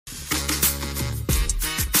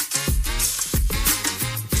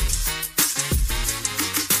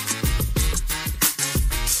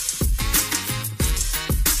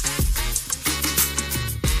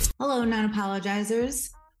Hello, non-apologizers.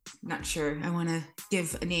 Not sure I want to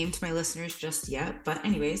give a name to my listeners just yet, but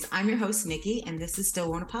anyways, I'm your host, Nikki, and this is Still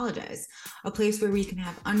Won't Apologize, a place where we can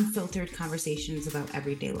have unfiltered conversations about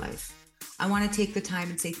everyday life. I want to take the time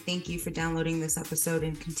and say thank you for downloading this episode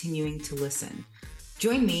and continuing to listen.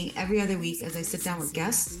 Join me every other week as I sit down with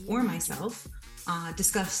guests or myself,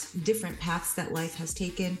 discuss different paths that life has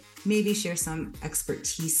taken, maybe share some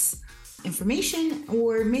expertise information,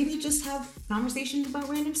 or maybe just have conversations about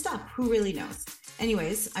random stuff. Who really knows?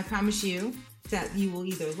 Anyways, I promise you that you will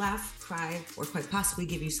either laugh, cry, or quite possibly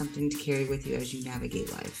give you something to carry with you as you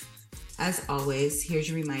navigate life. As always, here's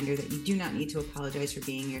your reminder that you do not need to apologize for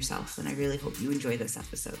being yourself, and I really hope you enjoy this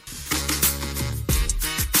episode.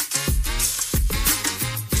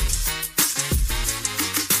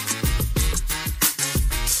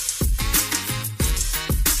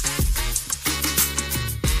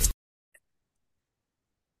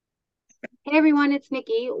 Hey everyone, it's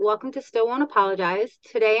Nikki. Welcome to Still Won't Apologize.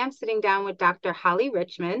 Today I'm sitting down with Dr. Holly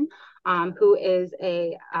Richmond, who is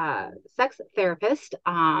a sex therapist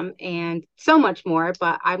and so much more,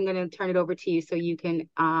 but I'm going to turn it over to you so you can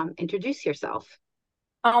introduce yourself.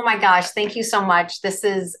 Oh my gosh, thank you so much. This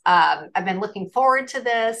is, I've been looking forward to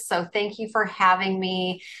this, so thank you for having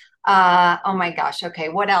me. Oh my gosh. Okay.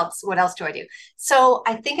 What else? What else do I do? So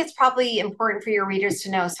I think it's probably important for your readers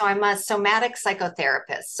to know. So I'm a somatic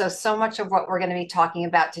psychotherapist. So much of what we're going to be talking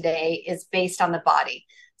about today is based on the body.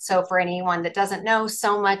 So for anyone that doesn't know,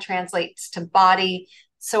 soma translates to body.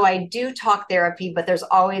 So I do talk therapy, but there's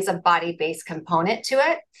always a body-based component to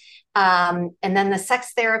it. And then the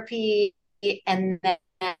sex therapy, and then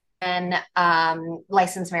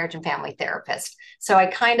licensed marriage and family therapist. So I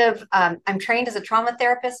kind of, I'm trained as a trauma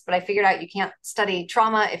therapist, but I figured out you can't study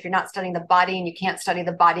trauma if you're not studying the body, and you can't study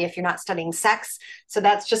the body if you're not studying sex. So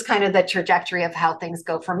that's just kind of the trajectory of how things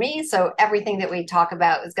go for me. So everything that we talk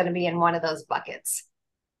about is going to be in one of those buckets.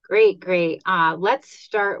 Great. Let's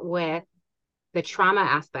start with the trauma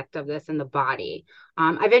aspect of this in the body.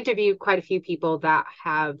 I've interviewed quite a few people that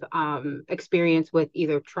have experience with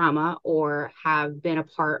either trauma or have been a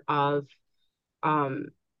part of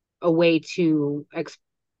a way to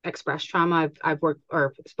express trauma. I've worked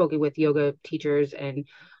or spoken with yoga teachers and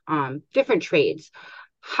different trades.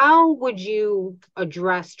 How would you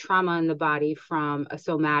address trauma in the body from a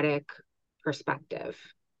somatic perspective?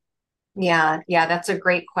 Yeah, that's a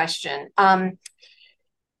great question.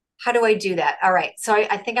 How do I do that? All right. So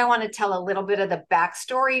I think I want to tell a little bit of the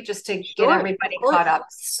backstory just to get everybody caught up.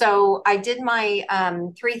 So I did my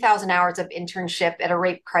 3,000 hours of internship at a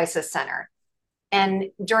rape crisis center.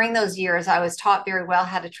 And during those years, I was taught very well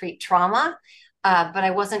how to treat trauma, but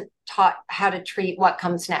I wasn't taught how to treat what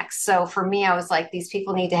comes next. So for me, I was like, these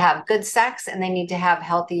people need to have good sex and they need to have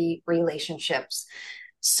healthy relationships.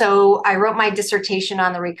 So I wrote my dissertation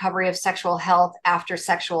on the recovery of sexual health after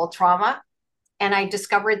sexual trauma. And I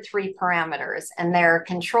discovered 3 parameters, and they're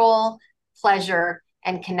control, pleasure,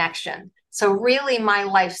 and connection. So really my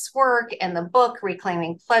life's work and the book,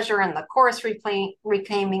 Reclaiming Pleasure, and the course,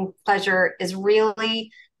 Reclaiming Pleasure, is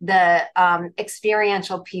really the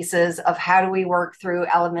experiential pieces of how do we work through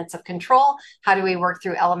elements of control, how do we work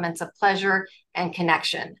through elements of pleasure and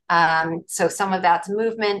connection. So some of that's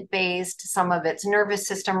movement-based, some of it's nervous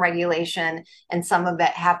system regulation, and some of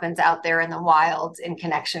it happens out there in the wild in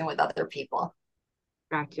connection with other people.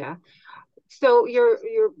 Gotcha. So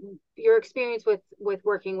your experience with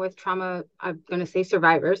working with trauma, I'm going to say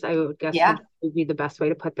survivors, I would guess would be the best way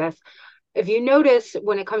to put this. If you notice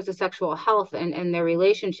when it comes to sexual health and their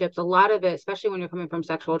relationships, a lot of it, especially when you're coming from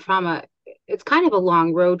sexual trauma, it's kind of a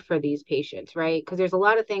long road for these patients, right? Because there's a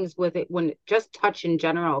lot of things with it when just touch in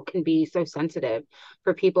general can be so sensitive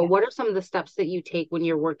for people. Yeah. What are some of the steps that you take when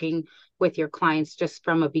you're working with your clients, just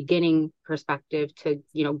from a beginning perspective to,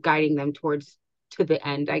 guiding them towards to the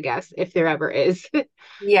end, I guess, if there ever is?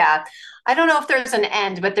 Yeah. I don't know if there's an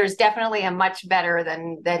end, but there's definitely a much better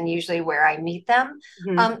than usually where I meet them.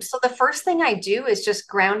 Mm-hmm. So the first thing I do is just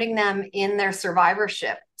grounding them in their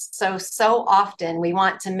survivorship. So often we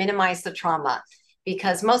want to minimize the trauma,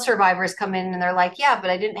 because most survivors come in and they're like, yeah, but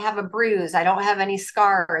I didn't have a bruise. I don't have any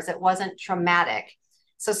scars. It wasn't traumatic.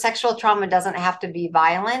 So sexual trauma doesn't have to be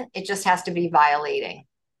violent. It just has to be violating.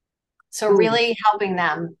 So really helping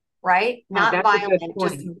them, right? Not violent,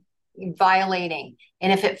 just violating.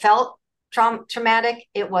 And if it felt traumatic,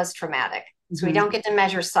 it was traumatic. So we don't get to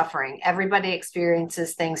measure suffering. Everybody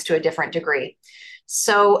experiences things to a different degree.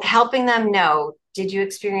 So helping them know, did you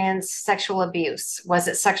experience sexual abuse? Was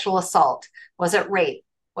it sexual assault? Was it rape?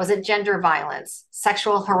 Was it gender violence,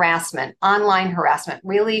 sexual harassment, online harassment?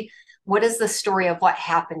 Really, what is the story of what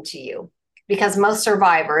happened to you? Because most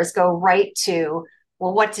survivors go right to,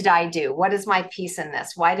 well, what did I do? What is my piece in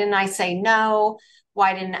this? Why didn't I say no?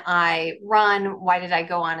 Why didn't I run? Why did I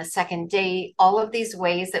go on a second date? All of these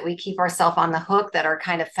ways that we keep ourselves on the hook that are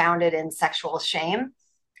kind of founded in sexual shame.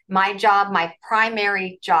 My job, my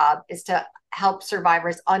primary job, is to help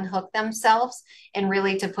survivors unhook themselves and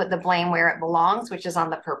really to put the blame where it belongs, which is on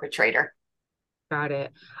the perpetrator. Got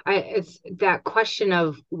it. It's that question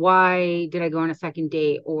of why did I go on a second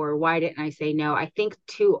date, or why didn't I say no? I think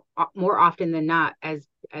too, more often than not, as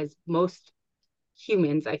most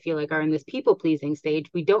humans, I feel like, are in this people pleasing stage,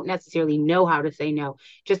 we don't necessarily know how to say no.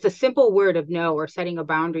 Just a simple word of no, or setting a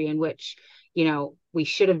boundary in which, we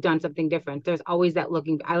should have done something different. There's always that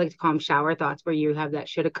looking, I like to call them shower thoughts, where you have that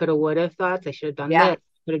shoulda, coulda, woulda thoughts. I should have done this,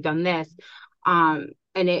 could have done this. And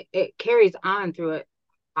it carries on through it,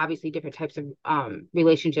 obviously different types of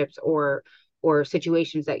relationships or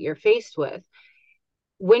situations that you're faced with.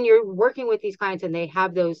 When you're working with these clients and they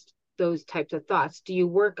have those types of thoughts, do you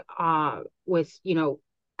work with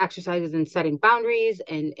exercises and setting boundaries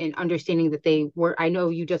and understanding that they were, I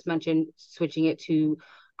know you just mentioned switching it to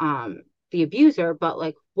the abuser, but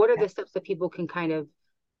like, what are the steps that people can kind of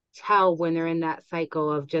tell when they're in that cycle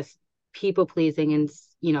of just people pleasing and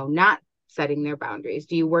not setting their boundaries?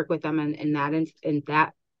 Do you work with them in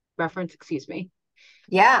that reference? Excuse me.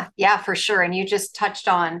 Yeah, for sure. And you just touched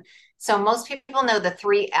on, so most people know the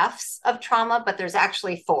 3 F's of trauma, but there's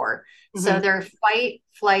actually 4. Mm-hmm. So they're fight,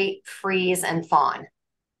 flight, freeze, and fawn,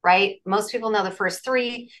 right? Most people know the first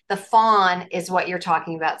 3. The fawn is what you're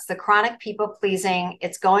talking about. It's the chronic people pleasing.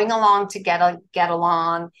 It's going along to get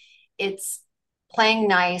along. It's playing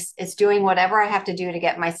nice. It's doing whatever I have to do to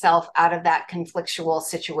get myself out of that conflictual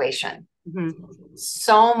situation. Mm-hmm.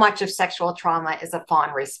 So much of sexual trauma is a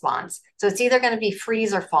fawn response. So it's either going to be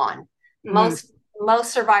freeze or fawn. Mm-hmm.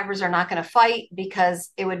 Most survivors are not going to fight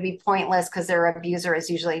because it would be pointless, because their abuser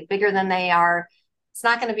is usually bigger than they are. It's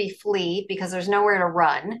not going to be flee because there's nowhere to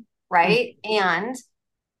run, right? Mm-hmm. And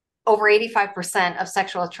over 85% of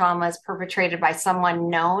sexual trauma is perpetrated by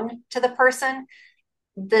someone known to the person.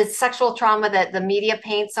 The sexual trauma that the media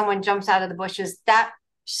paints, someone jumps out of the bushes, that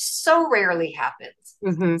so rarely happens.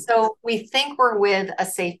 Mm-hmm. So we think we're with a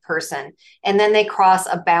safe person, and then they cross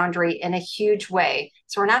a boundary in a huge way.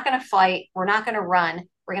 So we're not going to fight. We're not going to run.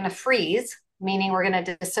 We're going to freeze, meaning we're going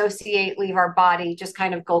to dissociate, leave our body, just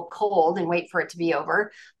kind of go cold and wait for it to be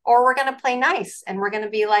over. Or we're going to play nice, and we're going to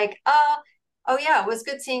be like, oh yeah, it was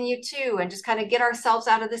good seeing you too, and just kind of get ourselves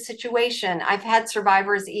out of the situation. I've had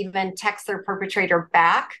survivors even text their perpetrator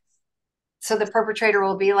back. So the perpetrator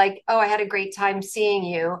will be like, oh, I had a great time seeing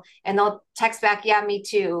you. And they'll text back, yeah, me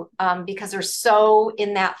too, because they're so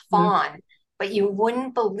in that fawn. Mm-hmm. But you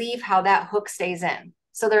wouldn't believe how that hook stays in.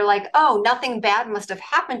 So they're like, oh, nothing bad must have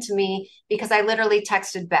happened to me because I literally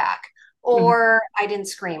texted back, or I didn't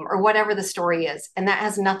scream, or whatever the story is. And that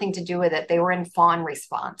has nothing to do with it. They were in fawn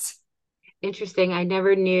response. Interesting. I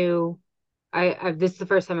never knew. This is the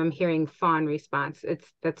first time I'm hearing fawn response.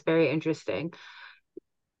 That's very interesting.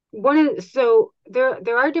 So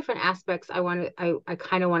there are different aspects I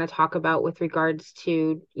kind of want to talk about with regards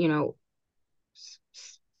to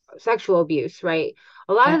sexual abuse, right?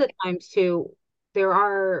 A lot of the times too, there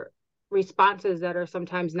are responses that are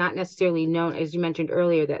sometimes not necessarily known, as you mentioned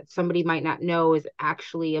earlier, that somebody might not know is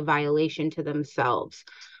actually a violation to themselves.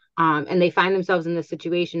 And they find themselves in this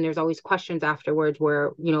situation. There's always questions afterwards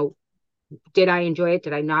where, did I enjoy it?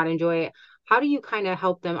 Did I not enjoy it? How do you kind of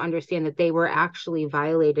help them understand that they were actually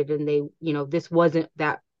violated and they, this wasn't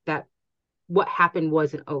that what happened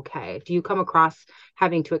wasn't okay? Do you come across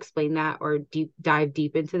having to explain that or dive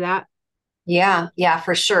deep into that? Yeah,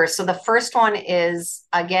 for sure. So the first one is,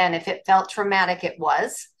 again, if it felt traumatic, it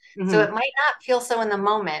was. Mm-hmm. So it might not feel so in the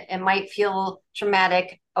moment. It might feel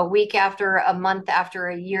traumatic a week after, a month after,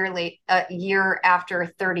 a year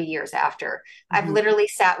after, 30 years after. Mm-hmm. I've literally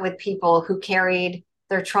sat with people who carried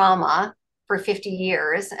their trauma for 50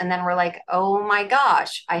 years. And then we're like, oh my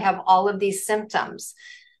gosh, I have all of these symptoms.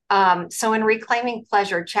 So in Reclaiming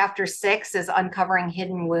Pleasure, chapter 6 is uncovering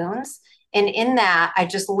hidden wounds. And in that, I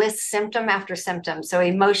just list symptom after symptom. So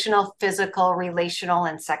emotional, physical, relational,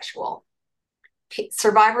 and sexual.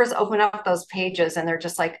 Survivors open up those pages and they're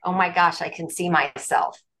just like, oh my gosh, I can see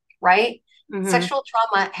myself, right? Mm-hmm. Sexual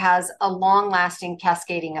trauma has a long-lasting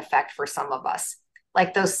cascading effect for some of us.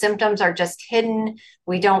 Like those symptoms are just hidden.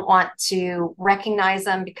 We don't want to recognize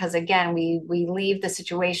them because, again, we leave the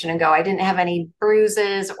situation and go, I didn't have any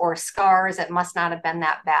bruises or scars. It must not have been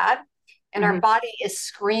that bad. And our body is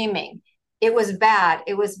screaming, it was bad.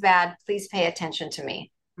 It was bad. Please pay attention to me.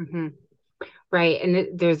 Mm-hmm. Right.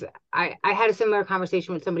 And I had a similar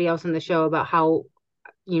conversation with somebody else on the show about how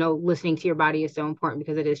listening to your body is so important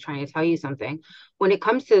because it is trying to tell you something. When it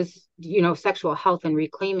comes to, sexual health and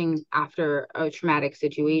reclaiming after a traumatic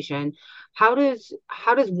situation, how does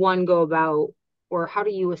one go about, or how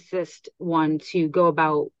do you assist one to go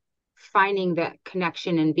about finding that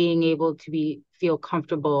connection and being able to feel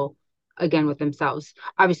comfortable again with themselves?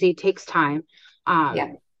 Obviously, it takes time.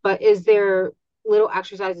 But is there little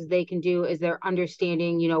exercises they can do? Is there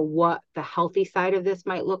understanding, what the healthy side of this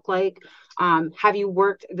might look like? Have you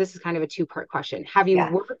worked, this is kind of a two-part question. Have you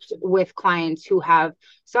worked with clients who have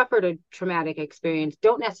suffered a traumatic experience,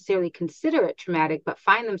 don't necessarily consider it traumatic, but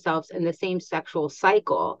find themselves in the same sexual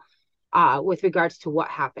cycle with regards to what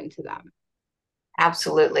happened to them?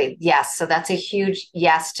 Absolutely. Yes. So that's a huge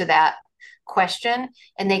yes to that question.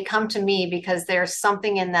 And they come to me because there's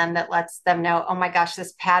something in them that lets them know, oh my gosh,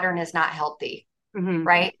 this pattern is not healthy. Mm-hmm.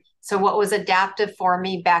 Right. So what was adaptive for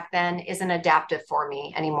me back then isn't adaptive for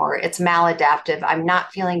me anymore. It's maladaptive. I'm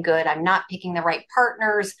not feeling good. I'm not picking the right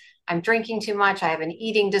partners. I'm drinking too much. I have an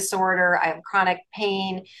eating disorder. I have chronic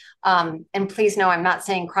pain. And please know, I'm not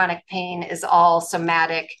saying chronic pain is all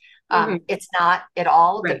somatic. It's not at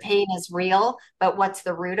all. Right. The pain is real, but what's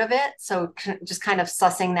the root of it? So just kind of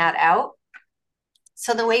sussing that out.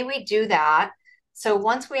 So the way we do that, so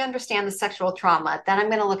once we understand the sexual trauma, then I'm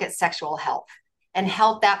going to look at sexual health and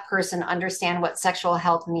help that person understand what sexual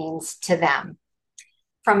health means to them.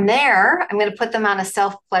 From there, I'm going to put them on a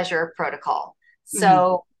self-pleasure protocol.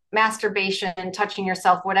 So masturbation, touching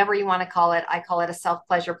yourself, whatever you want to call it, I call it a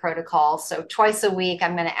self-pleasure protocol. So twice a week,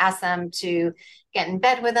 I'm going to ask them to get in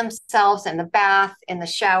bed with themselves, in the bath, in the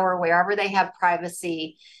shower, wherever they have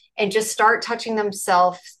privacy, and just start touching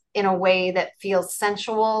themselves in a way that feels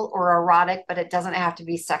sensual or erotic, but it doesn't have to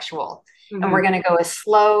be sexual. And we're going to go as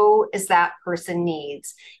slow as that person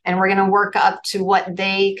needs. And we're going to work up to what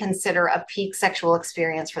they consider a peak sexual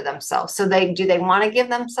experience for themselves. So do they want to give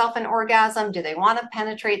themselves an orgasm? Do they want to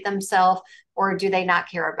penetrate themselves? Or do they not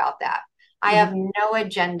care about that? I have no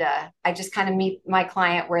agenda. I just kind of meet my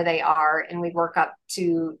client where they are, and we work up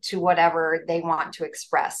to whatever they want to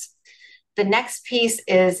express. The next piece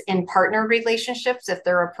is in partner relationships. If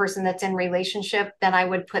they're a person that's in relationship, then I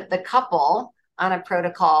would put the couple on a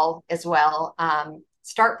protocol as well.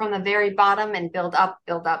 Start from the very bottom and build up,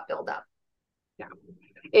 build up, build up. Yeah.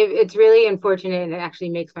 It's really unfortunate, and it actually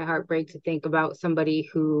makes my heart break to think about somebody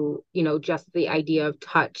who, just the idea of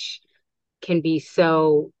touch can be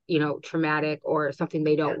so, traumatic or something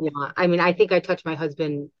they don't want. I mean, I think I touch my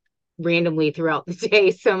husband randomly throughout the day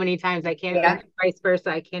so many times. I can't, vice versa.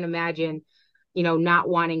 I can't imagine, not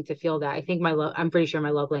wanting to feel that. I think I'm pretty sure my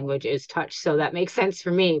love language is touch. So that makes sense for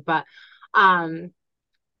me. But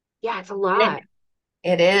it's a lot.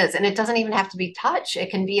 It is. And it doesn't even have to be touch. It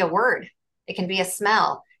can be a word. It can be a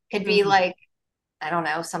smell. It could be like, I don't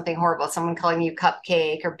know, something horrible. Someone calling you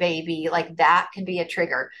cupcake or baby, like that could be a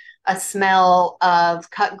trigger. A smell of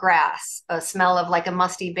cut grass, a smell of like a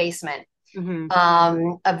musty basement,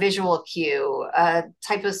 a visual cue, a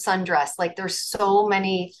type of sundress. Like there's so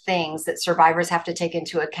many things that survivors have to take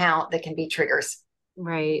into account that can be triggers.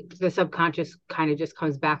 Right. The subconscious kind of just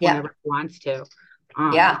comes back whenever it wants to.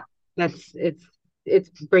 It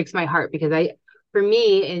breaks my heart because for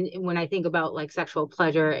me, and when I think about like sexual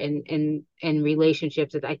pleasure and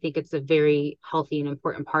relationships, I think it's a very healthy and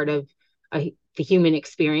important part of the human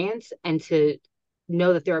experience. And to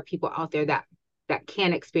know that there are people out there that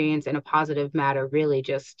can experience in a positive manner really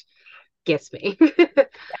just gets me.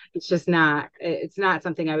 It's not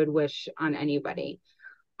something I would wish on anybody.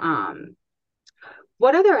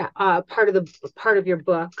 What other part of your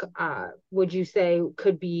book would you say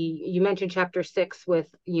could be? You mentioned chapter 6 with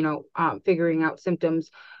figuring out symptoms.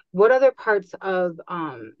 What other parts of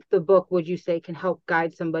the book would you say can help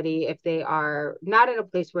guide somebody if they are not in a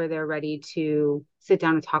place where they're ready to sit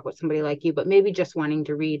down and talk with somebody like you, but maybe just wanting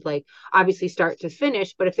to read, like obviously start to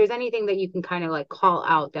finish, but if there's anything that you can kind of like call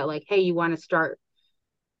out that like, hey, you want to start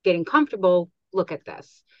getting comfortable, look at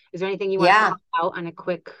this. Is there anything you want to call out on a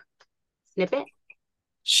quick snippet?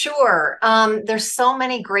 Sure. There's so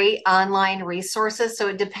many great online resources. So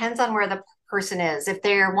it depends on where the person is. If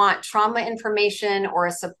they want trauma information or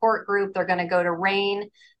a support group, they're going to go to RAINN.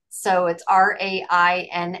 So it's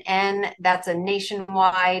RAINN. That's a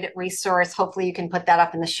nationwide resource. Hopefully you can put that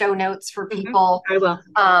up in the show notes for people. I will.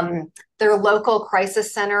 Their local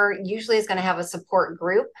crisis center usually is going to have a support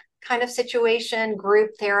group kind of situation.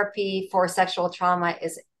 Group therapy for sexual trauma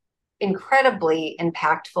is incredibly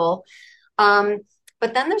impactful.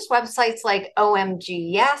 But then there's websites like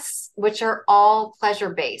OMGYes, which are all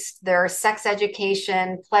pleasure-based. They're sex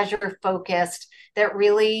education, pleasure-focused, that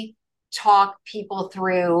really talk people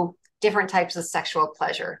through different types of sexual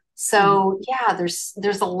pleasure. So yeah,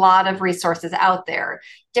 there's a lot of resources out there,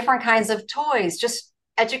 different kinds of toys. Just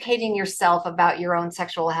educating yourself about your own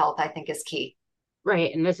sexual health, I think, is key.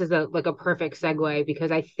 Right. And this is a perfect segue,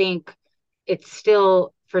 because I think it's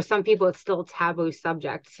still, for some people, it's still a taboo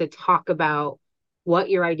subject to talk about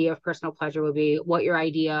what your idea of personal pleasure would be, what your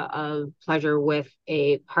idea of pleasure with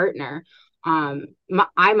a partner.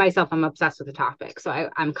 I myself, I'm obsessed with the topic. So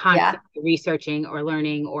I'm constantly researching or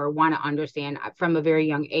learning or want to understand. From a very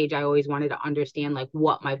young age, I always wanted to understand like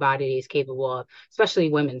what my body is capable of, especially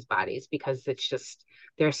women's bodies, because it's just,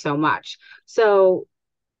 there's so much. So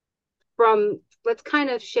let's kind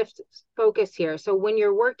of shift focus here. So when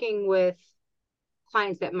you're working with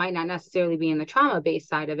clients that might not necessarily be in the trauma-based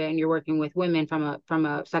side of it, and you're working with women from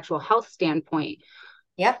a sexual health standpoint.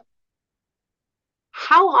 Yep.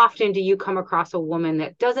 How often do you come across a woman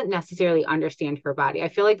that doesn't necessarily understand her body? I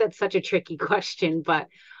feel like that's such a tricky question, but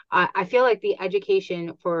I feel like the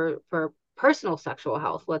education for personal sexual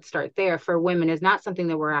health, let's start there, for women is not something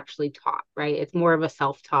that we're actually taught, right? It's more of a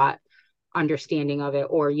self-taught understanding of it,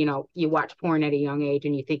 or you watch porn at a young age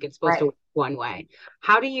and you think it's supposed to work one way.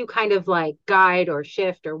 How do you kind of like guide or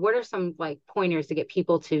shift, or what are some like pointers to get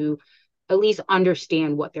people to at least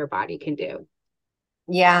understand what their body can do?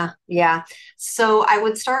 Yeah. So I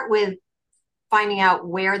would start with finding out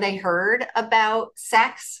where they heard about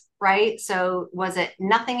sex, right? So was it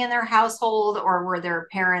nothing in their household, or were their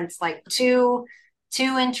parents like too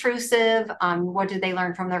intrusive? What did they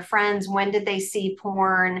learn from their friends? When did they see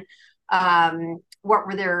porn? What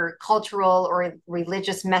were their cultural or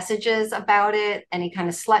religious messages about it? Any kind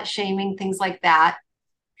of slut shaming, things like that.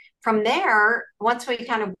 From there, once we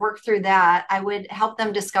kind of work through that, I would help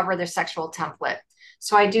them discover their sexual template.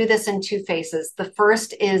 So I do this in two phases. The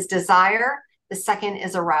first is desire. The second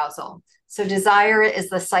is arousal. So desire is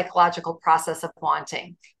the psychological process of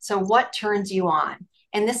wanting. So what turns you on?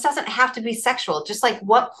 And this doesn't have to be sexual, just like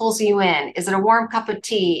what pulls you in. Is it a warm cup of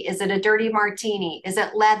tea? Is it a dirty martini? Is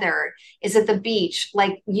it leather? Is it the beach?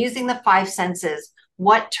 Like using the five senses,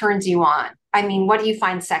 what turns you on? I mean, what do you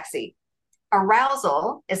find sexy?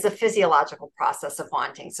 Arousal is the physiological process of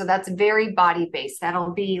wanting. So that's very body based.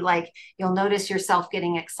 That'll be like, you'll notice yourself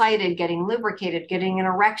getting excited, getting lubricated, getting an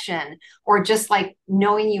erection, or just like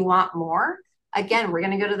knowing you want more. Again, we're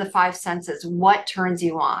going to go to the five senses. What turns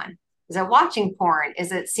you on? Is it watching porn?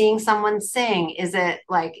 Is it seeing someone sing? Is it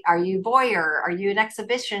like, are you voyeur? Are you an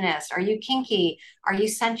exhibitionist? Are you kinky? Are you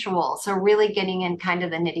sensual? So really getting in kind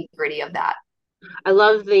of the nitty gritty of that. I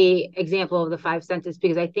love the example of the five senses,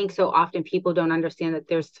 because I think so often people don't understand that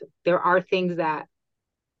there are things that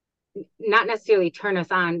not necessarily turn us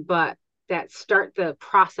on, but that start the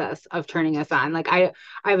process of turning us on. Like I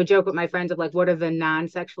have a joke with my friends of like, what are the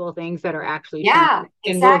non-sexual things that are actually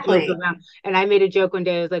exactly. around? And I made a joke one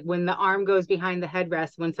day, it was like when the arm goes behind the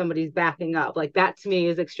headrest when somebody's backing up, like that to me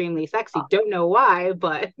is extremely sexy. Don't know why,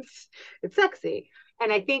 but it's sexy.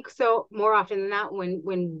 And I think so more often than not,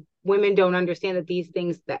 when women don't understand that these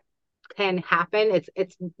things that can happen,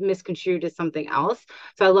 it's misconstrued as something else.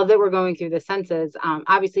 So I love that we're going through the senses.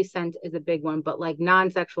 Obviously scent is a big one, but like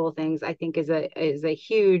non-sexual things I think is a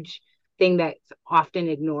huge thing that's often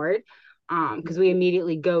ignored, because we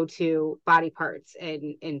immediately go to body parts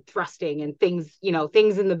and thrusting and things,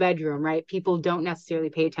 things in the bedroom, right? People don't necessarily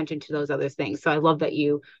pay attention to those other things. So I love that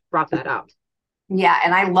you brought that up. Yeah,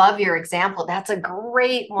 and I love your example. That's a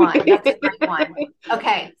great one.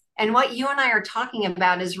 Okay. And what you and I are talking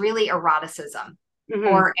about is really eroticism,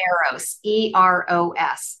 or eros,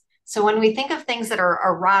 eros. So when we think of things that are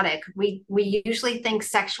erotic, we usually think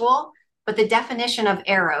sexual, but the definition of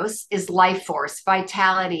eros is life force,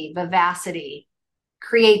 vitality, vivacity,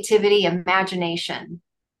 creativity, imagination.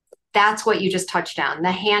 That's what you just touched on,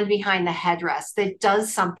 the hand behind the headrest that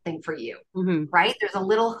does something for you, right? There's a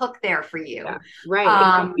little hook there for you. Yeah,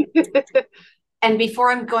 right. And before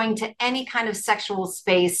I'm going to any kind of sexual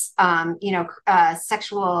space,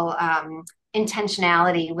 sexual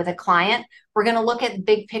intentionality with a client, we're going to look at the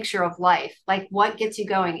big picture of life. Like what gets you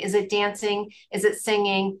going? Is it dancing? Is it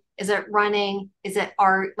singing? Is it running? Is it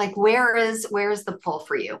art? Like where is the pull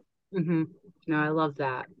for you? No, I love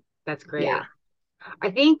that. That's great. Yeah.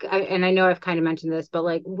 I think, and I know I've kind of mentioned this, but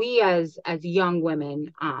like we as young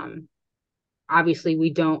women, obviously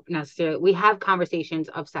we don't necessarily, we have conversations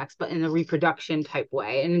of sex, but in a reproduction type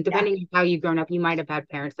way. And depending on how you've grown up, you might have had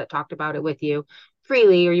parents that talked about it with you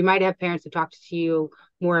freely, or you might have parents that talked to you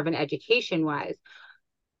more of an education wise.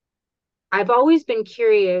 I've always been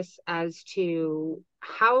curious as to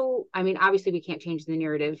how, I mean, obviously we can't change the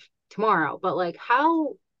narrative tomorrow, but like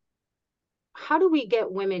how do we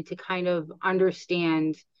get women to kind of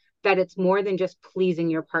understand that it's more than just pleasing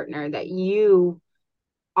your partner, that you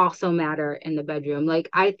also matter in the bedroom. Like,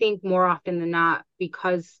 I think more often than not,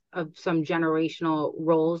 because of some generational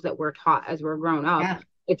roles that we're taught as we're grown up, Yeah.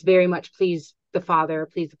 it's very much please the father,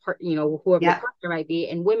 please the part, you know, whoever the Yeah. partner might be,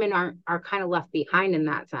 and women are kind of left behind in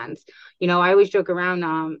that sense. You know, I always joke around.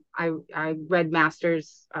 I read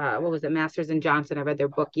Masters, what was it, Masters and Johnson. I read their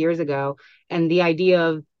book years ago, and the idea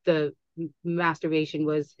of the masturbation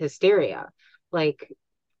was hysteria. Like,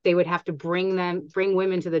 they would have to bring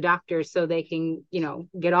women to the doctors so they can, you know,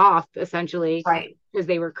 get off, essentially, Right. because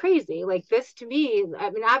they were crazy. Like, this to me, I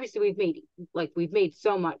mean, obviously we've made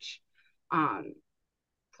so much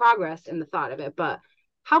progress in the thought of it, but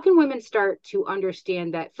how can women start to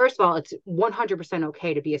understand that, first of all, it's 100%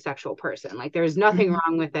 okay to be a sexual person, like there's nothing Mhm.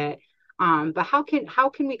 wrong with it, but how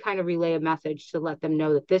can we kind of relay a message to let them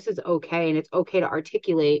know that this is okay, and it's okay to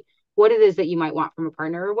articulate what it is that you might want from a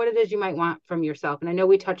partner, or what it is you might want from yourself? And I know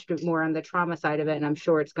we touched more on the trauma side of it, and I'm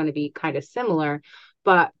sure it's going to be kind of similar,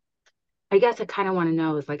 but I guess I kind of want to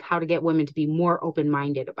know is like how to get women to be more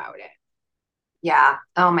open-minded about it. Yeah.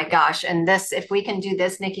 Oh my gosh. And this, if we can do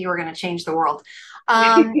this, Nikki, we're going to change the world.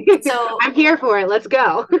 So I'm here for it. Let's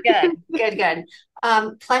go. good.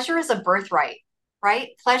 Pleasure is a birthright,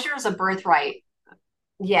 right? Pleasure is a birthright.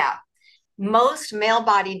 Yeah. Most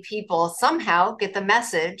male-bodied people somehow get the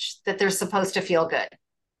message that they're supposed to feel good,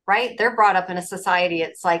 right? They're brought up in a society.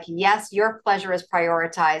 It's like, yes, your pleasure is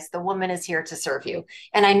prioritized. The woman is here to serve you.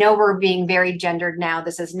 And I know we're being very gendered now.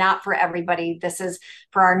 This is not for everybody. This is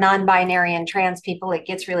for our non-binary and trans people. It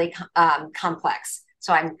gets really complex.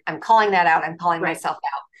 So I'm calling that out. I'm calling myself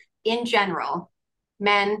out. In general,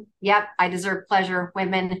 men, yep, I deserve pleasure.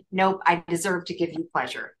 Women, nope, I deserve to give you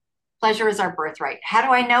pleasure. Pleasure is our birthright. How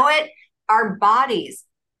do I know it? Our bodies,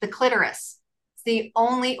 the clitoris, it's the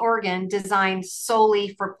only organ designed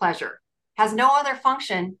solely for pleasure. Has no other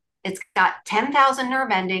function. It's got 10,000 nerve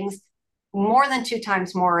endings, more than two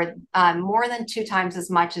times as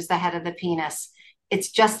much as the head of the penis.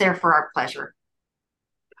 It's just there for our pleasure.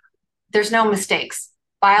 There's no mistakes.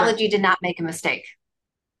 Biology did not make a mistake.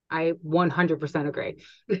 I 100% agree.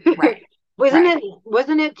 Right.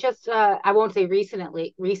 Wasn't it just I won't say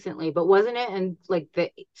recently, but wasn't it in like the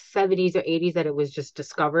 70s or 80s that it was just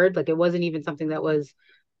discovered? Like, it wasn't even something that was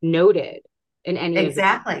noted in any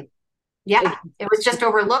exactly. Yeah, it was just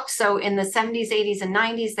overlooked. So in the 70s, 80s, and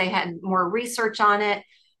 90s, they had more research on it.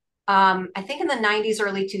 I think in the 90s,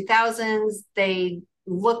 early 2000s, they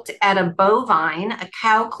looked at a bovine, a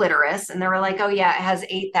cow clitoris, and they were like, oh yeah, it has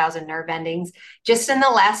 8,000 nerve endings. Just in the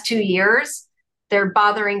last 2 years, they're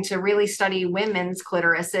bothering to really study women's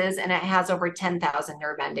clitorises, and it has over 10,000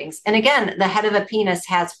 nerve endings. And again, the head of a penis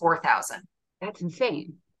has 4,000. That's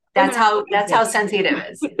insane. That's how sensitive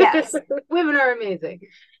it is. Yes. Women are amazing.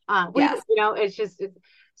 Yes. You know,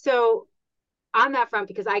 so on that front,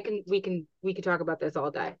 because we can talk about this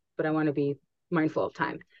all day, but I want to be mindful of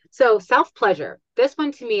time. So self-pleasure, this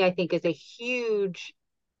one to me, I think, is a huge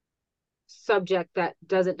subject that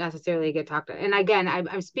doesn't necessarily get talked about. And again,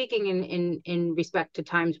 I'm speaking in respect to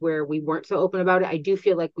times where we weren't so open about it. I do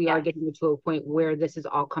feel like we are getting to a point where this is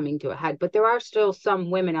all coming to a head, but there are still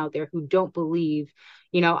some women out there who don't believe,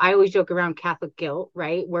 you know, I always joke around Catholic guilt,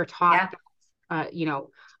 right? We're taught, you know,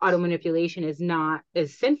 auto manipulation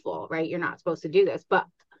is sinful, right? You're not supposed to do this. But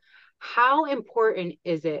how important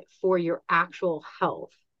is it for your actual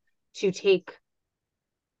health to take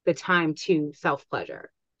the time to self-pleasure?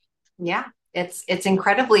 Yeah, it's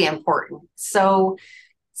incredibly important. So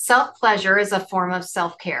self-pleasure is a form of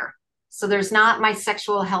self-care. So there's not my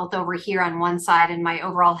sexual health over here on one side and my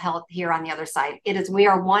overall health here on the other side. We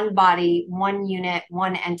are one body, one unit,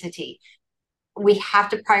 one entity. We have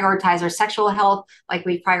to prioritize our sexual health like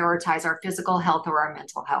we prioritize our physical health or our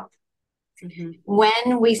mental health. Mm-hmm.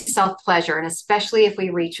 When we self-pleasure, and especially if we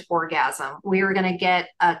reach orgasm, we are going to get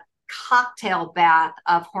a cocktail bath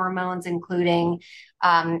of hormones, including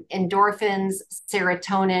endorphins,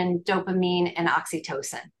 serotonin, dopamine, and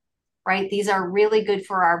oxytocin, right? These are really good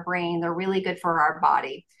for our brain. They're really good for our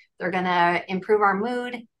body. They're going to improve our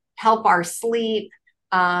mood, help our sleep,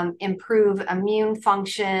 improve immune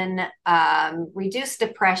function, reduce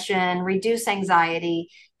depression, reduce anxiety.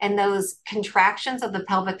 And those contractions of the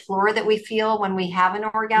pelvic floor that we feel when we have an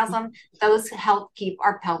orgasm, those help keep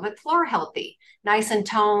our pelvic floor healthy, nice and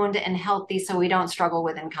toned and healthy, so we don't struggle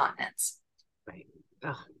with incontinence. Right.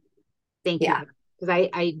 Oh, thank you. Because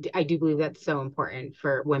I do believe that's so important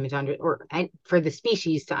for women to for the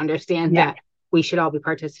species to understand that we should all be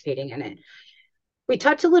participating in it. We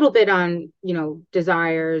touched a little bit on, you know,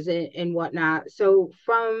 desires and whatnot. So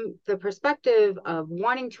from the perspective of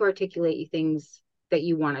wanting to articulate things that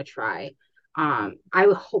you want to try, I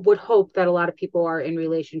would hope that a lot of people are in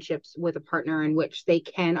relationships with a partner in which they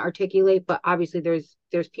can articulate, but obviously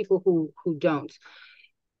there's people who don't.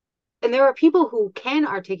 And there are people who can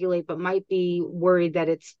articulate but might be worried that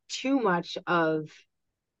it's too much of,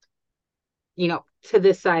 to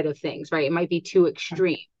this side of things, right? It might be too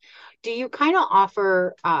extreme. Do you kind of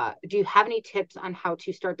offer, do you have any tips on how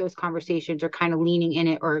to start those conversations, or kind of leaning in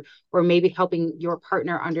it, or maybe helping your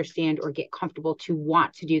partner understand or get comfortable to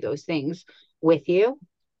want to do those things with you?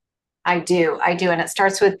 I do. And it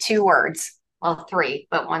starts with 2 words. Well, 3,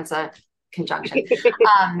 but one's a conjunction.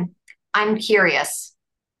 I'm curious.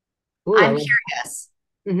 Ooh, I'm curious.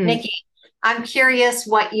 Mm-hmm. Nikki, I'm curious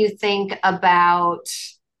what you think about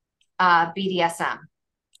BDSM.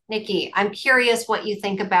 Nikki, I'm curious what you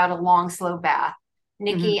think about a long, slow bath.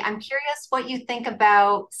 Nikki, Mm-hmm. I'm curious what you think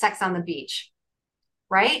about sex on the beach.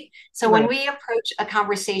 Right? So Right. when we approach a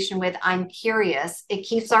conversation with I'm curious, it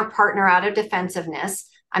keeps our partner out of defensiveness.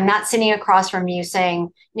 I'm not sitting across from you saying,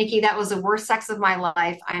 Nikki, that was the worst sex of my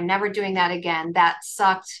life. I'm never doing that again. That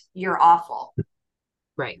sucked. You're awful.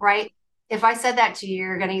 Right. Right? If I said that to you,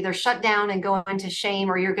 you're going to either shut down and go into shame,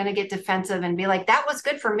 or you're going to get defensive and be like, that was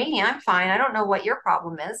good for me. I'm fine. I don't know what your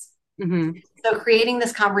problem is. Mm-hmm. So creating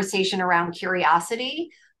this conversation around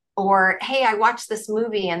curiosity, or, hey, I watched this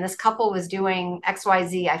movie and this couple was doing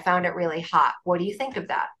XYZ. I found it really hot. What do you think of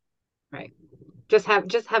that? Right. Just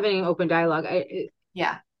having an open dialogue.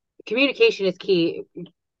 Yeah. Communication is key,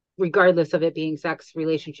 regardless of it being sex,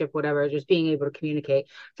 relationship, whatever. Just being able to communicate.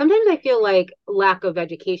 Sometimes I feel like lack of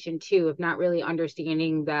education too, of not really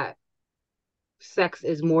understanding that sex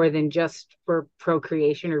is more than just for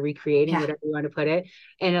procreation or recreating, whatever you want to put it.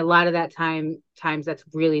 And a lot of that times that's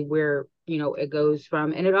really where, it goes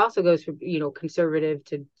from. And it also goes from, conservative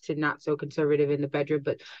to not so conservative in the bedroom.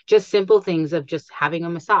 But just simple things of just having a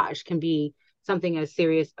massage can be something as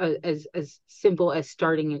serious as simple as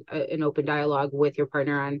starting an open dialogue with your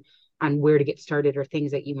partner on where to get started, or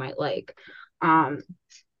things that you might like.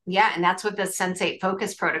 Yeah, and that's what the Sensate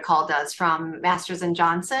Focus Protocol does from Masters and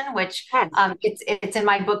Johnson, which it's in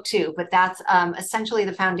my book too. But that's essentially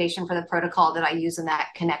the foundation for the protocol that I use in that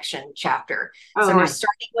connection chapter. Oh, so nice. We're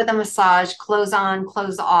starting with a massage, close on,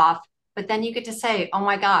 close off, but then you get to say, "Oh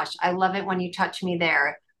my gosh, I love it when you touch me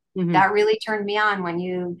there. Mm-hmm. That really turned me on when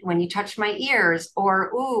you touched my ears,"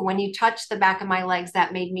 or, "Ooh, when you touched the back of my legs,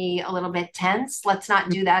 that made me a little bit tense. Let's not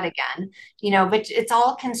do that again." But it's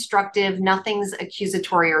all constructive. Nothing's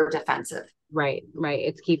accusatory or defensive. Right.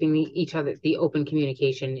 It's keeping the open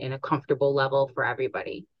communication in a comfortable level for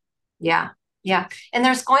everybody. Yeah. And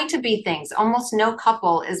there's going to be things. Almost no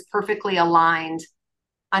couple is perfectly aligned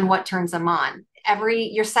on what turns them on.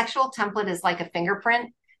 Your sexual template is like a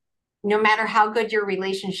fingerprint. No matter how good your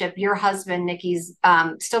relationship, your husband, Nikki's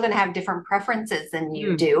still going to have different preferences than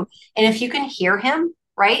you do. And if you can hear him,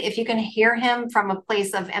 right? If you can hear him from a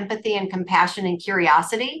place of empathy and compassion and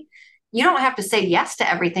curiosity, you don't have to say yes to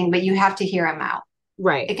everything, but you have to hear him out.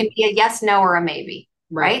 Right. It can be a yes, no, or a maybe.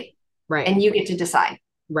 Right. And you get to decide.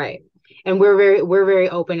 Right. And we're very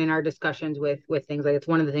open in our discussions with things. Like, it's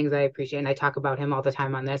one of the things I appreciate, and I talk about him all the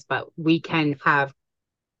time on this, but we can have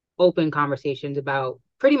open conversations about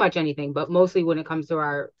pretty much anything, but mostly when it comes to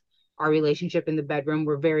our relationship in the bedroom,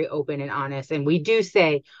 we're very open and honest. And we do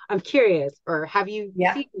say, I'm curious, or have you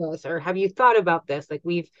seen this, or have you thought about this? Like,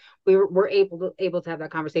 we're able to have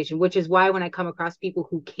that conversation, which is why when I come across people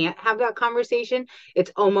who can't have that conversation,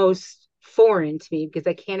 it's almost foreign to me, because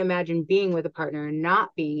I can't imagine being with a partner and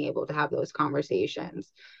not being able to have those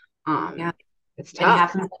conversations. It's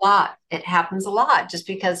tough. It happens a lot just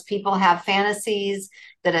because people have fantasies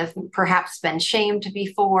that have perhaps been shamed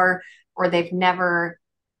before, or they've never,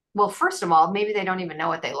 well, first of all, maybe they don't even know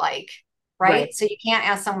what they like, right? So you can't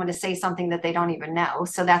ask someone to say something that they don't even know.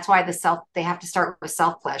 So that's why they have to start with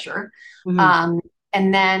self-pleasure. Mm-hmm.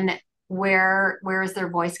 And then where is their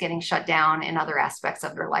voice getting shut down in other aspects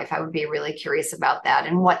of their life? I would be really curious about that,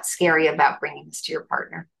 and what's scary about bringing this to your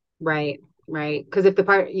partner. Right. Because if the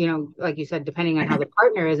part, like you said, depending on how the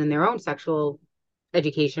partner is in their own sexual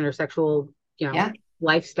education or sexual,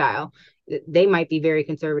 lifestyle, they might be very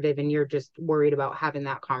conservative, and you're just worried about having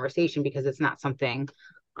that conversation because it's not something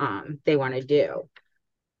they want to do.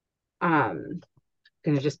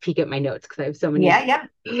 Gonna just peek at my notes because I have so many.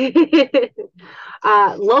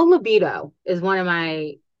 Low libido is one of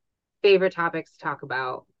my favorite topics to talk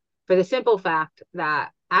about, for the simple fact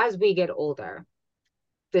that as we get older,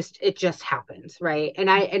 it just happens, right? And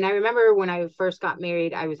I remember when I first got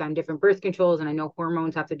married, I was on different birth controls, and I know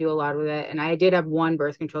hormones have to do a lot with it. And I did have one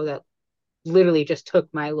birth control that literally just took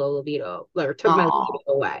my low libido, or took my libido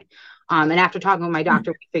away. And after talking with my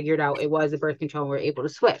doctor, we figured out it was a birth control, and we were able to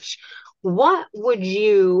switch. what would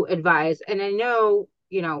you advise? And I know,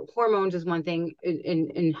 hormones is one thing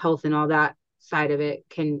in health and all that side of it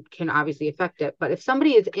can obviously affect it. But if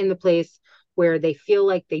somebody is in the place where they feel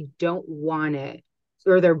like they don't want it,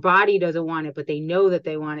 or their body doesn't want it, but they know that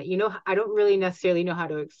they want it, I don't really necessarily know how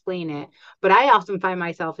to explain it. But I often find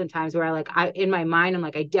myself in times where in my mind, I'm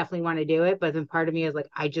like, I definitely want to do it. But then part of me is like,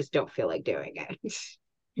 I just don't feel like doing it.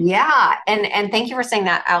 Yeah. And thank you for saying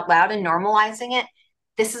that out loud and normalizing it.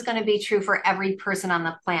 This is going to be true for every person on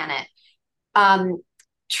the planet. Um,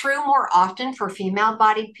 True more often for female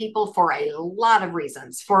bodied people for a lot of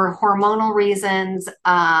reasons, for hormonal reasons,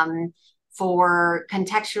 for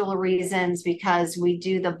contextual reasons, because we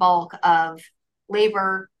do the bulk of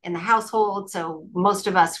labor in the household. So most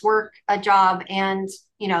of us work a job, and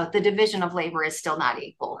the division of labor is still not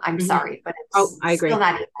equal. I'm sorry, but it's I agree. still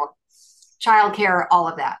not equal. Childcare, all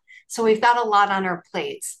of that. So we've got a lot on our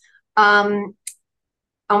plates. Oh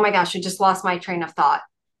my gosh, I just lost my train of thought.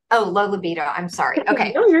 Oh, low libido. I'm sorry.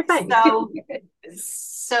 Okay. No, you're fine.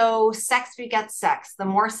 So sex begets sex. The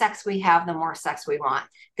more sex we have, the more sex we want.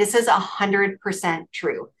 This is 100%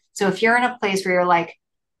 true. So if you're in a place where you're like,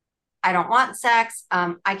 I don't want sex,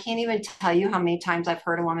 I can't even tell you how many times I've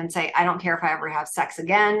heard a woman say, I don't care if I ever have sex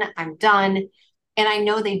again. I'm done. And I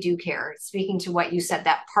know they do care. Speaking to what you said,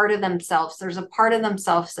 that part of themselves, there's a part of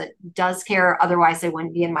themselves that does care. Otherwise, they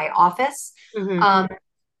wouldn't be in my office.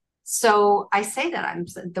 So I say that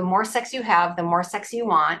the more sex you have, the more sex you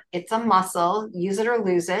want. It's a muscle, use it or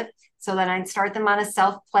lose it. So then I'd start them on a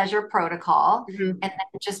self-pleasure protocol and then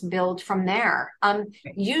just build from there.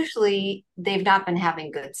 Usually they've not been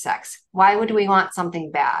having good sex. Why would we want something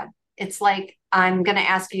bad? It's like, I'm going to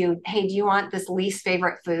ask you, hey, do you want this least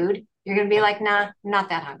favorite food? You're going to be like, nah, I'm not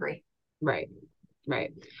that hungry. Right.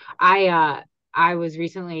 I was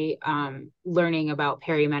recently learning about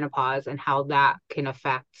perimenopause and how that can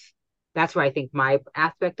affect. That's where I think my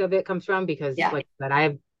aspect of it comes from, because like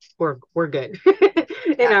that we're good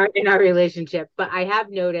in our relationship. But I have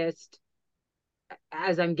noticed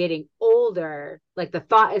as I'm getting older, like the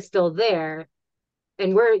thought is still there,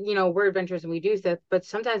 and we're adventurous and we do stuff, but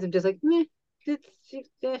sometimes I'm just like, meh,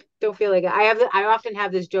 don't feel like it. I often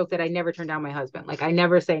have this joke that I never turn down my husband. Like I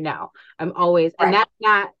never say no. I'm always, and that's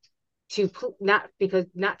not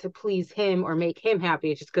to please him or make him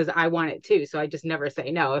happy. It's just because I want it too. So I just never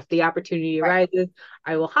say no. If the opportunity arises,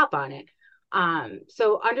 I will hop on it.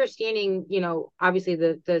 So understanding, obviously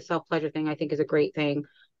the self-pleasure thing I think is a great thing.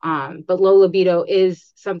 But low libido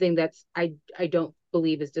is something that's I don't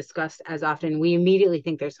believe is discussed as often. We immediately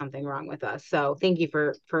think there's something wrong with us. So thank you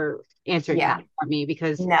for answering that for me,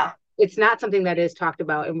 because it's not something that is talked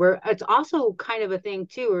about. And it's also kind of a thing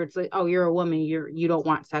too, where it's like, oh, you're a woman, you don't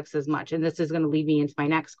want sex as much. And this is going to lead me into my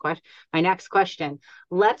next question.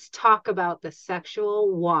 Let's talk about the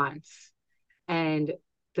sexual wants and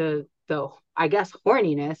the I guess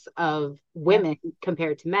horniness of women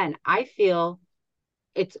compared to men. I feel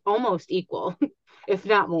it's almost equal, if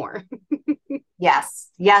not more. Yes,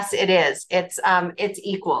 it is. It's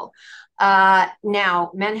equal.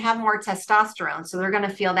 Now men have more testosterone, so they're going to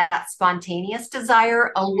feel that spontaneous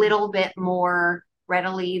desire a little bit more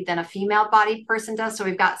readily than a female bodied person does. So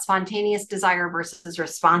we've got spontaneous desire versus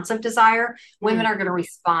responsive desire. Women are going to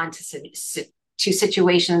respond to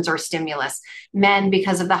situations or stimulus. Men,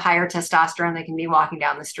 because of the higher testosterone, they can be walking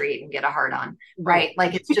down the street and get a hard on, right?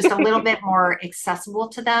 Like it's just a little bit more accessible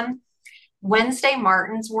to them. Wednesday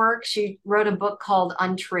Martin's work, she wrote a book called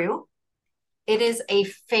Untrue. It is a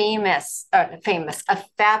fabulous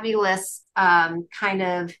kind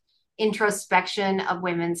of introspection of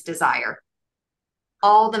women's desire.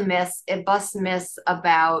 All the myths, it busts myths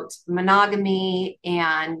about monogamy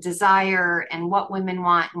and desire and what women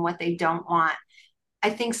want and what they don't want. I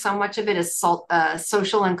think so much of it is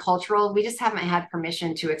social and cultural. We just haven't had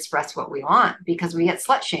permission to express what we want because we get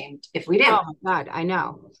slut shamed if we do. Oh my God, I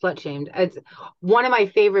know. Slut shamed. It's one of my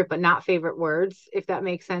favorite, but not favorite words, if that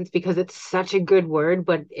makes sense, because it's such a good word,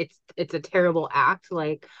 but it's a terrible act.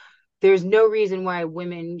 Like there's no reason why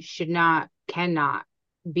women cannot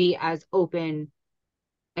be as open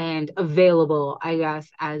and available, I guess,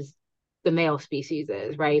 as the male species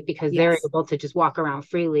is, right? Because they're able to just walk around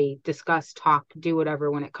freely, discuss, talk, do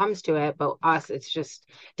whatever when it comes to it. But us, it's just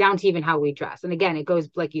down to even how we dress. And again, it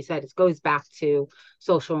goes, like you said, it goes back to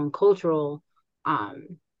social and cultural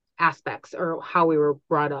aspects, or how we were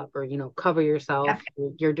brought up, or, cover yourself,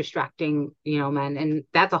 you're distracting, men. And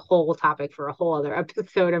that's a whole topic for a whole other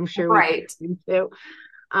episode, I'm sure. Right. We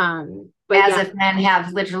can but if men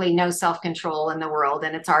have literally no self-control in the world,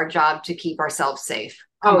 and it's our job to keep ourselves safe.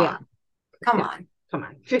 Come on.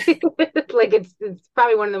 Like it's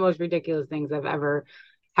probably one of the most ridiculous things I've ever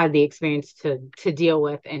had the experience to deal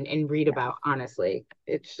with and read about, honestly.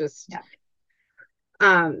 It's just,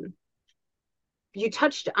 you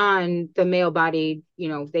touched on the male body,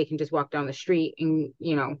 they can just walk down the street and,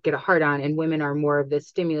 get a hard on, and women are more of this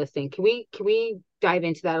stimulus thing. Can we dive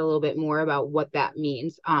into that a little bit more about what that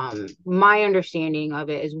means? My understanding of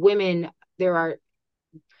it is women,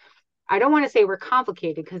 I don't want to say we're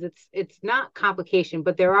complicated, because it's not complication,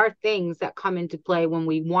 but there are things that come into play when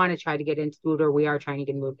we want to try to get into food, or we are trying to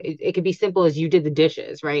get moved. It could be simple as you did the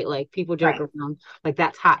dishes, right? Like people joke around, like,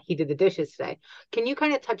 that's hot, he did the dishes today. Can you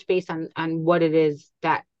kind of touch base on what it is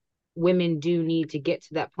that women do need to get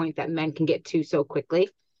to that point that men can get to so quickly?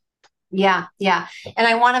 Yeah. And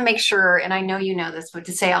I want to make sure, and I know you know this, but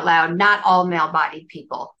to say out loud, not all male-bodied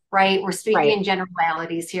people, right? We're speaking in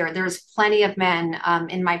generalities here. There's plenty of men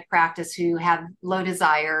in my practice who have low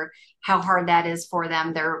desire, how hard that is for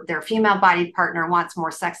them. Their female-bodied partner wants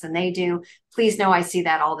more sex than they do. Please know I see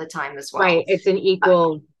that all the time as well. Right. It's an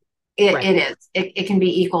equal... It is. It can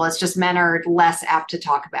be equal. It's just men are less apt to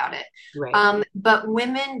talk about it. Right. But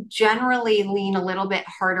women generally lean a little bit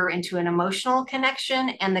harder into an emotional connection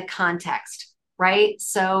and the context, right?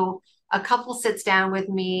 So a couple sits down with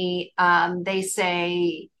me. They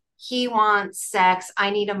say, he wants sex. I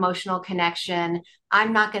need emotional connection.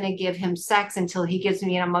 I'm not going to give him sex until he gives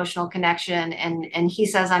me an emotional connection. And he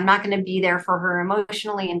says, I'm not going to be there for her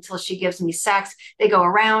emotionally until she gives me sex. They go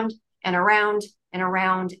around and around and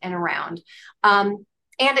around and around. And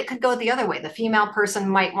it could go the other way. The female person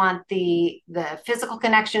might want the physical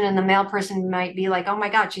connection, and the male person might be like, oh my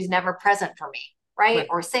God, she's never present for me, right?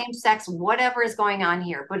 Or same sex, whatever is going on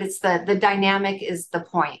here. But it's the dynamic is the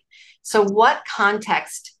point. So what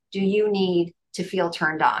context do you need to feel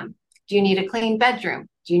turned on? Do you need a clean bedroom?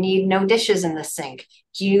 Do you need no dishes in the sink?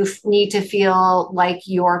 Do you need to feel like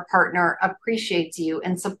your partner appreciates you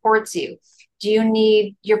and supports you? Do you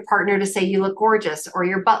need your partner to say you look gorgeous or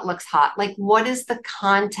your butt looks hot? Like, what is the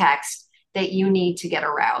context that you need to get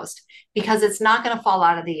aroused? Because it's not going to fall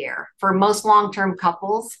out of the air. For most long-term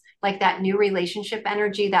couples, like that new relationship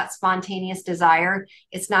energy, that spontaneous desire,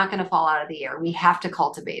 it's not going to fall out of the air. We have to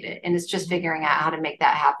cultivate it. And it's just figuring out how to make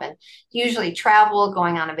that happen. Usually travel,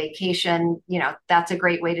 going on a vacation, that's a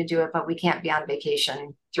great way to do it, but we can't be on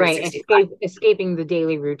vacation. Right. Escaping the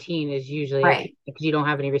daily routine is usually because you don't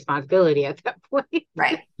have any responsibility at that point.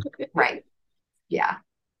 Right. Yeah.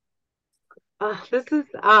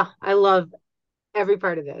 I love every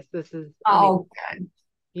part of this. This is good.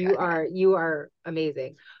 You are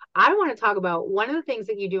amazing. I want to talk about one of the things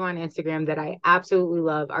that you do on Instagram that I absolutely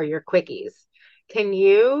love are your quickies. Can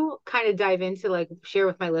you kind of dive into, share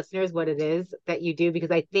with my listeners what it is that you do?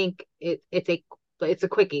 Because I think it's a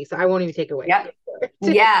quickie, so I won't even take it away. Yep.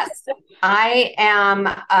 Yes, I am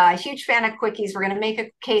a huge fan of quickies. We're going to make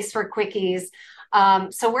a case for quickies.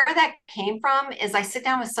 So where that came from is I sit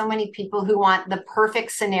down with so many people who want the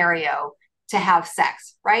perfect scenario to have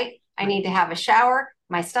sex, right? I need to have a shower.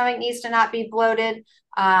 My stomach needs to not be bloated.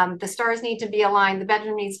 The stars need to be aligned. The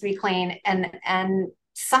bedroom needs to be clean. And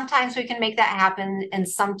sometimes we can make that happen. And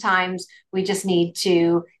sometimes we just need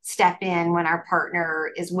to step in when our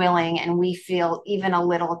partner is willing and we feel even a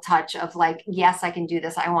little touch of like, yes, I can do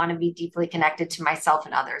this. I want to be deeply connected to myself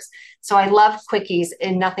and others. So I love quickies,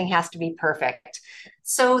 and nothing has to be perfect.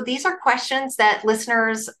 So these are questions that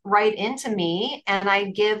listeners write into me, and I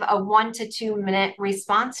give a 1 to 2 minute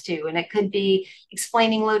response to. And it could be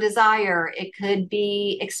explaining low desire. It could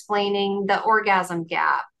be explaining the orgasm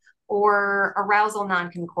gap, or arousal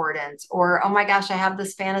non-concordance, or, oh my gosh, I have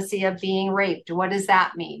this fantasy of being raped. What does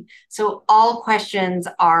that mean? So all questions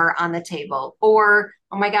are on the table. Or,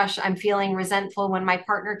 oh my gosh, I'm feeling resentful when my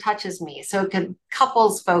partner touches me. So it could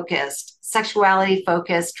couples focused, sexuality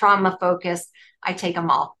focused, trauma focused. I take them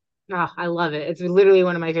all. Oh, I love it. It's literally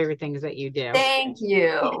one of my favorite things that you do. Thank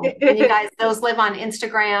you. And you guys, those live on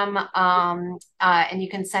Instagram. And you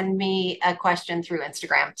can send me a question through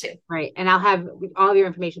Instagram too. Right. And I'll have all of your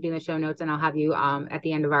information be in the show notes, and I'll have you at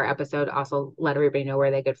the end of our episode also let everybody know where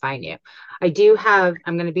they could find you. I'm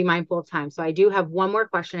going to be mindful of time. So I do have one more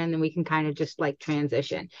question, and then we can kind of just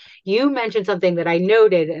transition. You mentioned something that I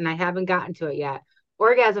noted and I haven't gotten to it yet.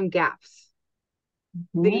 Orgasm gaps.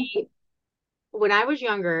 Mm-hmm. When I was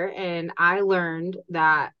younger and I learned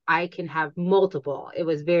that I can have multiple, it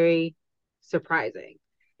was very surprising.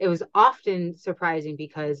 It was often surprising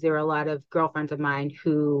because there were a lot of girlfriends of mine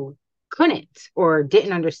who couldn't or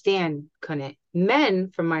didn't understand couldn't.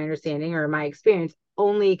 Men, from my understanding or my experience,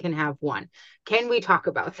 only can have one. Can we talk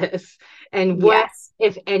about this? And what,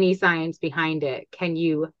 if any, science behind it can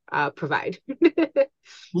you provide?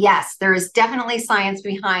 Yes, there is definitely science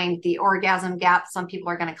behind the orgasm gap. Some people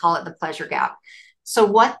are going to call it the pleasure gap. So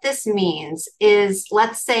what this means is,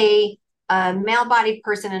 let's say a male-bodied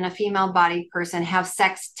person and a female-bodied person have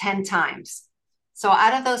sex 10 times. So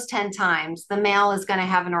out of those 10 times, the male is going to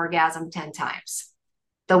have an orgasm 10 times.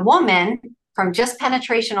 The woman, from just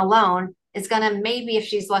penetration alone, is going to, maybe if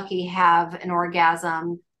she's lucky, have an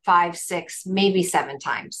orgasm 5, 6, maybe 7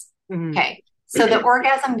 times. Mm-hmm. Okay. So the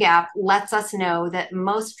orgasm gap lets us know that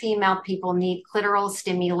most female people need clitoral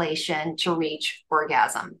stimulation to reach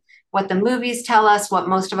orgasm. What the movies tell us, what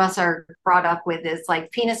most of us are brought up with, is like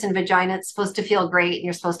penis and vagina, it's supposed to feel great and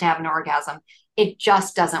you're supposed to have an orgasm. It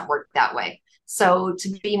just doesn't work that way. So to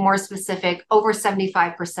be more specific, over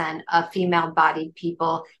 75% of female-bodied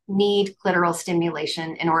people need clitoral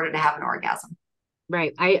stimulation in order to have an orgasm.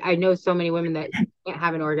 Right. I know so many women that can't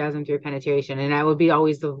have an orgasm through penetration. And I would be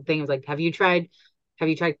always the thing of like, have you tried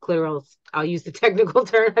clitoral? I'll use the technical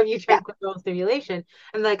term. Have you tried clitoral stimulation?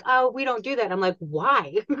 And like, oh, we don't do that. I'm like,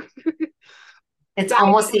 why? It's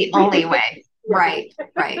almost the only way. Right.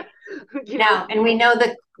 Now, and we know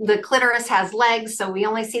that the clitoris has legs, so we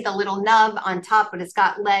only see the little nub on top, but it's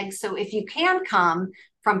got legs. So if you can come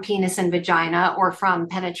from penis and vagina or from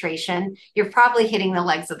penetration, you're probably hitting the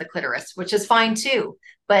legs of the clitoris, which is fine too.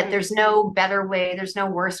 But there's no better way. There's no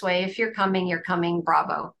worse way. If you're coming,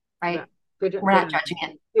 bravo, right? Yeah. We're not judging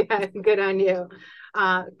it. Yeah, good on you.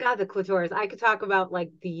 God, the clitoris. I could talk about like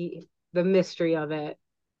the mystery of it.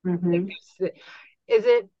 Mm-hmm. Is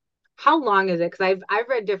it, how long is it? Because I've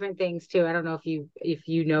read different things too. I don't know if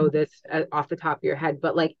you know this off the top of your head,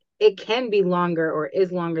 but like it can be longer or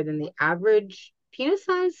is longer than the average penis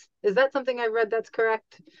size. Is that something I read that's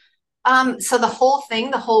correct? So the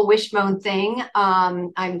whole wishbone thing,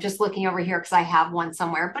 I'm just looking over here because I have one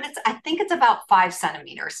somewhere, but I think it's about 5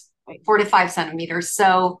 centimeters, 4 to 5 centimeters.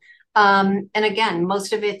 So, and again,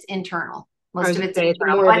 most of it's internal. Most of it's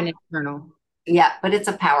internal. More of an internal. Yeah, but it's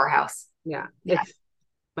a powerhouse. Yeah. It's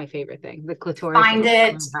my favorite thing. The clitoris. Find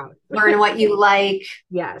it, learn what you like.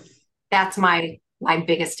 Yes. That's my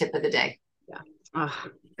biggest tip of the day. Yeah.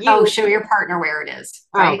 Show your partner where it is.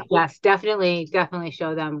 Right? Oh, yes, definitely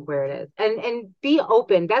show them where it is. And be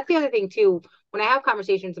open. That's the other thing too. When I have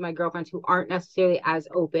conversations with my girlfriends who aren't necessarily as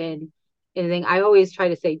open, anything, I always try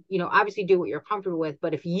to say, obviously do what you're comfortable with,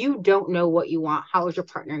 but if you don't know what you want, how is your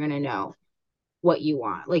partner going to know what you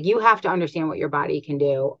want? Like, you have to understand what your body can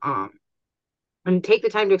do. And take the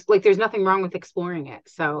time to, like, there's nothing wrong with exploring it.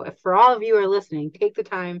 So if for all of you are listening, take the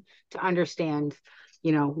time to understand,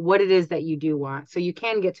 what it is that you do want, so you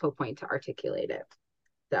can get to a point to articulate it.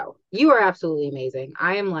 So you are absolutely amazing.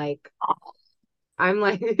 I'm like I'm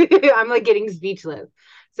like getting speechless.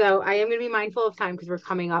 So I am going to be mindful of time because we're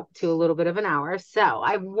coming up to a little bit of an hour. So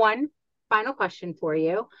I have one final question for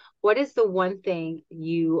you. What is the one thing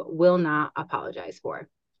you will not apologize for?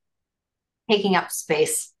 Taking up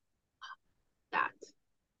space. That.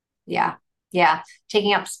 Yeah.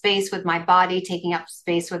 Taking up space with my body, taking up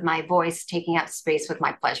space with my voice, taking up space with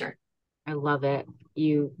my pleasure. I love it.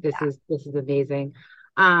 This is amazing.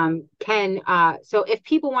 So if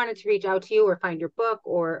people wanted to reach out to you or find your book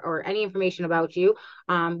or any information about you,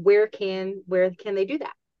 where can they do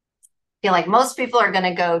that? I feel like most people are going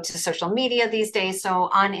to go to social media these days. So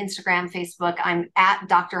on Instagram, Facebook, I'm at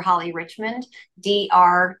Dr. Holly Richmond,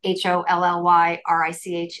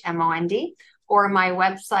 DrHollyrIchmond, or my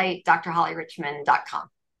website, drhollyrichmond.com.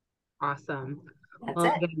 Awesome.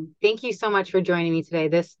 Again, thank you so much for joining me today.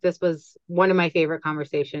 This was one of my favorite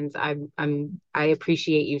conversations. I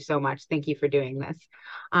appreciate you so much. Thank you for doing this.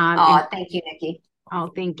 Thank you, Nikki. Oh,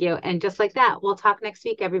 thank you. And just like that, we'll talk next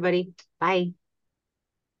week, everybody. Bye.